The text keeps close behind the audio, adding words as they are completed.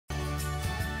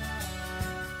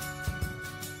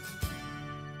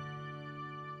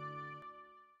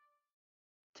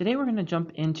Today we're going to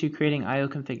jump into creating I/O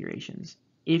configurations.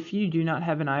 If you do not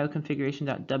have an I/O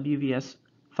configuration.wvs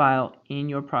file in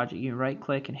your project, you right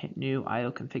click and hit new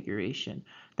I/O configuration.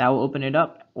 That will open it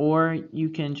up, or you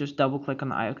can just double click on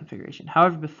the I/O configuration.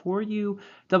 However, before you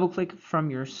double click from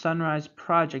your Sunrise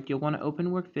project, you'll want to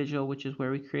open Work Visual, which is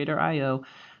where we create our I/O,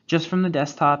 just from the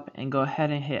desktop, and go ahead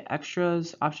and hit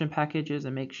extras, option packages,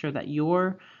 and make sure that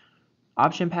your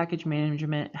option package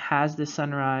management has the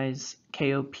Sunrise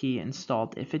KOP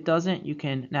installed. If it doesn't, you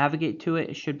can navigate to it.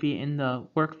 It should be in the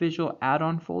Work Visual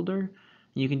add-on folder.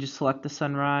 You can just select the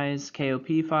Sunrise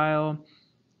KOP file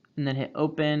and then hit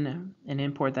open and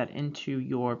import that into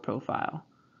your profile.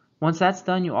 Once that's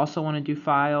done, you also want to do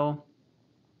File,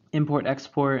 Import,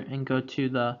 Export, and go to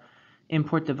the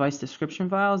Import Device Description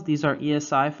files. These are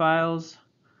ESI files,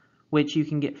 which you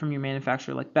can get from your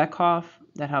manufacturer like Beckhoff,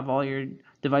 that have all your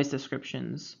device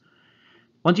descriptions.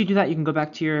 Once you do that, you can go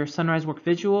back to your Sunrise Work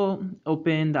Visual,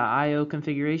 open the I/O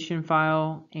configuration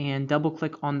file, and double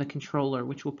click on the controller,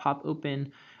 which will pop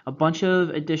open a bunch of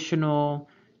additional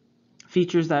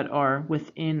features that are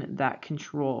within that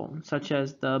control, such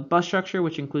as the bus structure,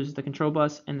 which includes the control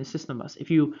bus and the system bus.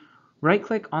 If you right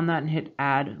click on that and hit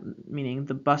add, meaning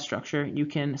the bus structure, you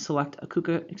can select a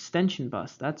KUKA extension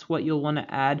bus. That's what you'll want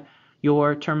to add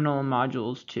your terminal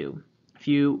modules to. If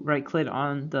you right click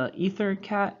on the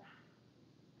EtherCAT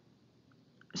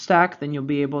stack, then you'll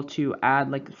be able to add,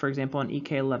 like for example, an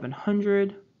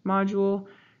EK1100 module,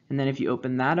 and then if you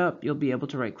open that up, you'll be able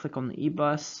to right click on the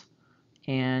eBus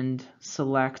and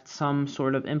select some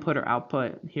sort of input or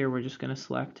output. Here we're just going to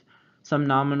select some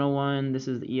nominal one. This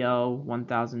is the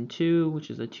EL1002,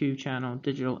 which is a 2-channel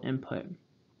digital input.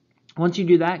 Once you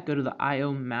do that, go to the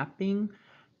I/O mapping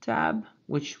tab,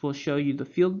 which will show you the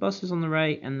field buses on the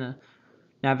right, and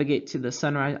navigate to the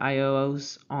Sunrise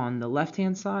IOs on the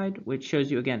left-hand side, which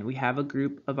shows you, again, we have a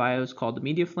group of IOs called the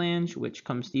media flange, which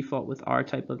comes default with our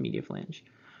type of media flange.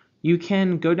 You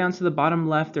can go down to the bottom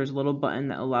left. There's a little button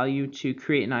that allows you to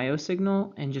create an I/O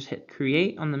signal, and just hit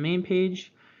create on the main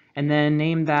page, and then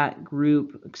name that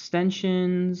group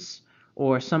extensions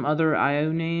or some other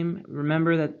I/O name.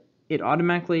 Remember that it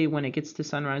automatically, when it gets to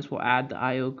Sunrise, will add the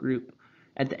I/O group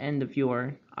at the end of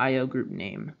your I/O group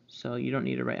name, so you don't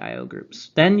need to write I/O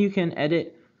groups. Then you can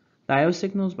edit the I/O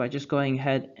signals by just going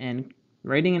ahead and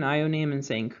writing an I/O name and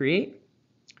saying create.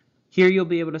 Here you'll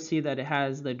be able to see that it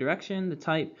has the direction, the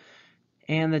type,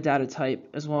 and the data type,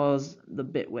 as well as the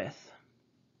bit width.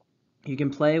 You can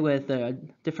play with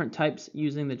different types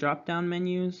using the drop-down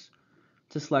menus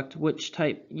to select which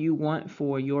type you want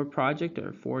for your project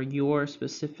or for your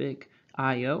specific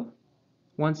I/O.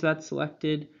 Once that's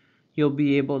selected, you'll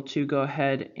be able to go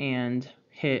ahead and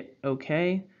hit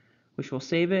OK, which will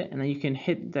save it, and then you can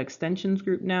hit the extensions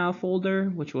group now folder,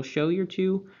 which will show your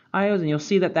two IOs, and you'll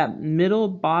see that that middle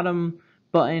bottom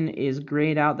button is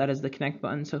grayed out. That is the connect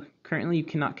button. So currently you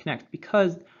cannot connect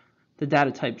because the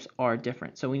data types are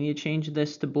different. So we need to change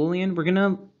this to Boolean. We're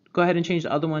gonna go ahead and change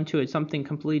the other one to something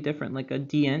completely different, like a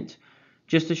dint,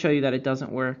 just to show you that it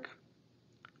doesn't work.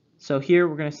 So here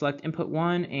we're going to select input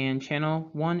 1 and channel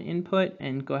 1 input,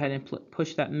 and go ahead and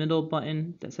push that middle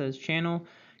button that says channel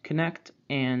connect,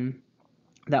 and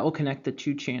that will connect the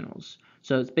two channels.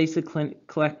 So it's basically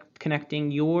connecting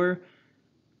your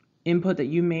input that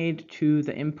you made to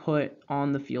the input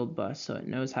on the field bus, so it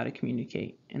knows how to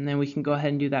communicate. And then we can go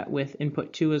ahead and do that with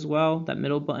input 2 as well, that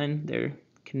middle button there,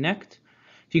 connect.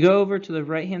 If you go over to the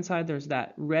right hand side, there's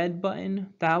that red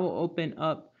button that will open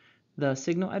up the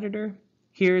signal editor.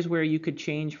 Here's where you could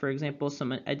change, for example,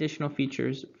 some additional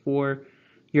features for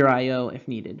your I/O if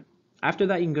needed. After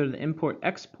that, you can go to the import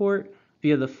export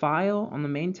via the file on the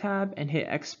main tab and hit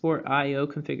export I/O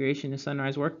configuration to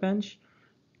Sunrise Workbench.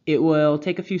 It will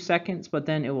take a few seconds, but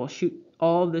then it will shoot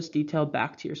all of this detail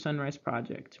back to your Sunrise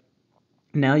project.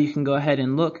 Now you can go ahead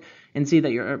and look and see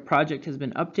that your project has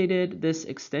been updated. This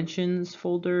extensions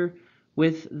folder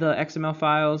with the XML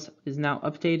files is now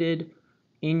updated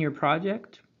in your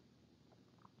project,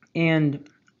 and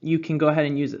you can go ahead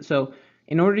and use it. So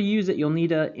in order to use it, you'll need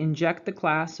to inject the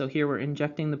class. So here we're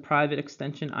injecting the private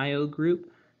extension IO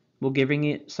group. We're giving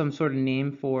it some sort of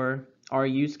name for our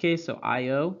use case, so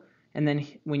IO. And then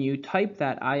when you type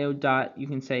that IO dot, you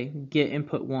can say get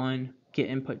input 1, get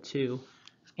input 2,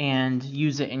 and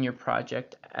use it in your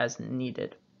project as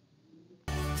needed.